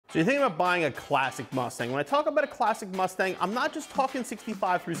So you're thinking about buying a classic Mustang. When I talk about a classic Mustang, I'm not just talking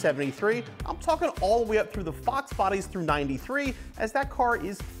 65 through 73, I'm talking all the way up through the Fox bodies through 93, as that car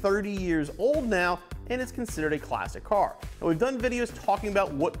is 30 years old now and is considered a classic car. Now, we've done videos talking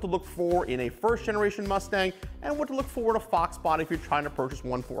about what to look for in a first generation Mustang and what to look for in a Fox body if you're trying to purchase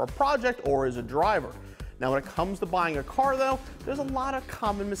one for a project or as a driver. Now, when it comes to buying a car though, there's a lot of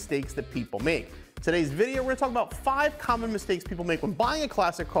common mistakes that people make. Today's video, we're going to talk about 5 common mistakes people make when buying a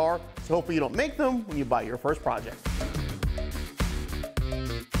classic car, so hopefully you don't make them when you buy your first project.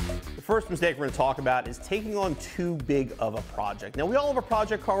 The first mistake we're going to talk about is taking on too big of a project. Now, we all have a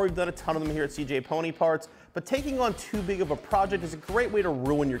project car. We've done a ton of them here at CJ Pony Parts, but taking on too big of a project is a great way to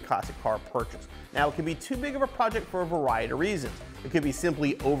ruin your classic car purchase. Now, it can be too big of a project for a variety of reasons. It could be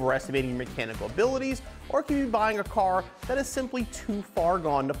simply overestimating your mechanical abilities, or it could be buying a car that is simply too far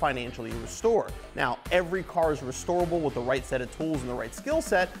gone to financially restore. Now, every car is restorable with the right set of tools and the right skill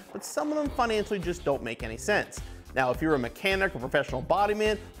set, but some of them financially just don't make any sense. Now, if you're a mechanic or professional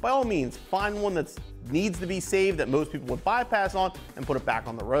bodyman, by all means, find one that needs to be saved that most people would bypass on and put it back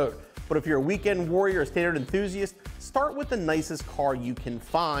on the road. But if you're a weekend warrior or standard enthusiast, start with the nicest car you can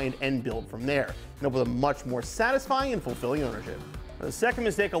find and build from there. End up with a much more satisfying and fulfilling ownership. Now, the second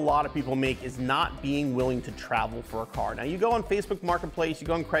mistake a lot of people make is not being willing to travel for a car. Now, you go on Facebook Marketplace, you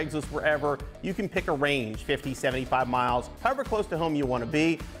go on Craigslist, wherever, you can pick a range, 50, 75 miles, however close to home you want to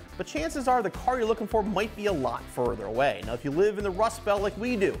be. But chances are the car you're looking for might be a lot further away. Now, if you live in the Rust Belt like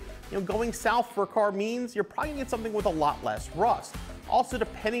we do, going south for a car means you're probably gonna get something with a lot less rust. Also,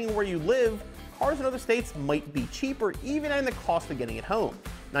 depending on where you live, cars in other states might be cheaper, even in the cost of getting it home.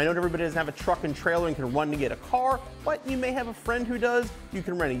 Now, I know everybody doesn't have a truck and trailer and can run to get a car, but you may have a friend who does. You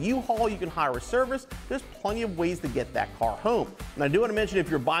can rent a U-Haul, you can hire a service. There's plenty of ways to get that car home. And I do want to mention, if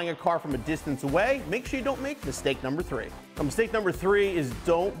you're buying a car from a distance away, make sure you don't make mistake number 3. Now, mistake number 3 is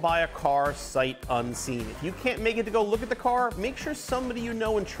don't buy a car sight unseen. If you can't make it to go look at the car, make sure somebody you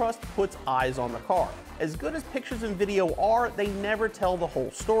know and trust puts eyes on the car. As good as pictures and video are, they never tell the whole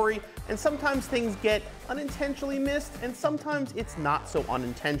story, and sometimes things get unintentionally missed, and sometimes it's not so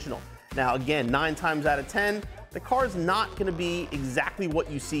unintentional. Now, again, 9 times out of 10, the car is not going to be exactly what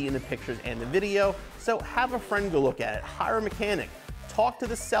you see in the pictures and the video, so have a friend go look at it, hire a mechanic, talk to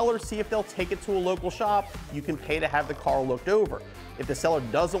the seller, see if they'll take it to a local shop. You can pay to have the car looked over. If the seller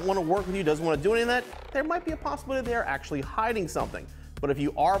doesn't want to work with you, doesn't want to do any of that, there might be a possibility they're actually hiding something. But if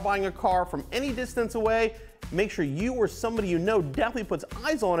you are buying a car from any distance away, make sure you or somebody you know definitely puts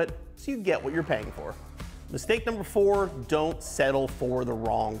eyes on it so you get what you're paying for. Mistake number 4, don't settle for the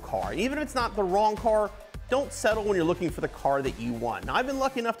wrong car. Even if it's not the wrong car, don't settle when you're looking for the car that you want. Now, I've been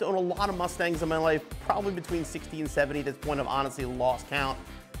lucky enough to own a lot of Mustangs in my life, probably between 60 and 70 at this point. I've honestly lost count.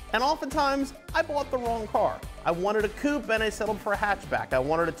 And oftentimes, I bought the wrong car. I wanted a coupe and I settled for a hatchback. I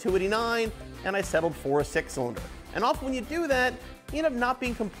wanted a 289 and I settled for a 6-cylinder. And often when you do that, you end up not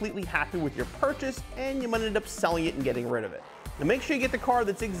being completely happy with your purchase and you might end up selling it and getting rid of it. Now, make sure you get the car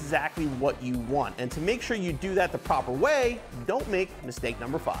that's exactly what you want. And to make sure you do that the proper way, don't make mistake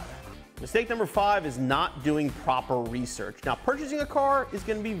number 5. Mistake number 5 is not doing proper research. Now, purchasing a car is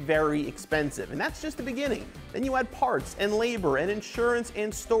going to be very expensive, and that's just the beginning. Then you add parts and labor and insurance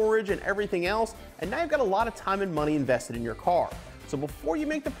and storage and everything else, and now you've got a lot of time and money invested in your car. So before you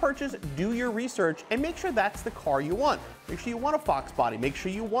make the purchase, do your research and make sure that's the car you want. Make sure you want a Fox body. Make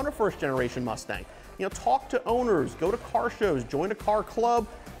sure you want a first generation Mustang. Talk to owners, go to car shows, join a car club,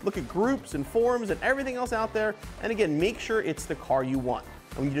 look at groups and forums and everything else out there. And again, make sure it's the car you want.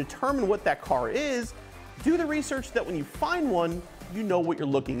 And when you determine what that car is, do the research so that when you find one, you know what you're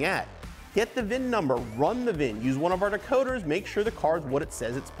looking at. Get the VIN number, run the VIN, use one of our decoders, make sure the car is what it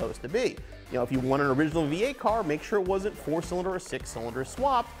says it's supposed to be. If you want an original V8 car, make sure it wasn't 4-cylinder or 6-cylinder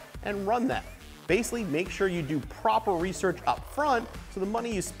swapped and run that. Basically, make sure you do proper research up front so the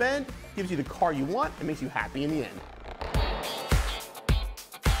money you spend gives you the car you want and makes you happy in the end.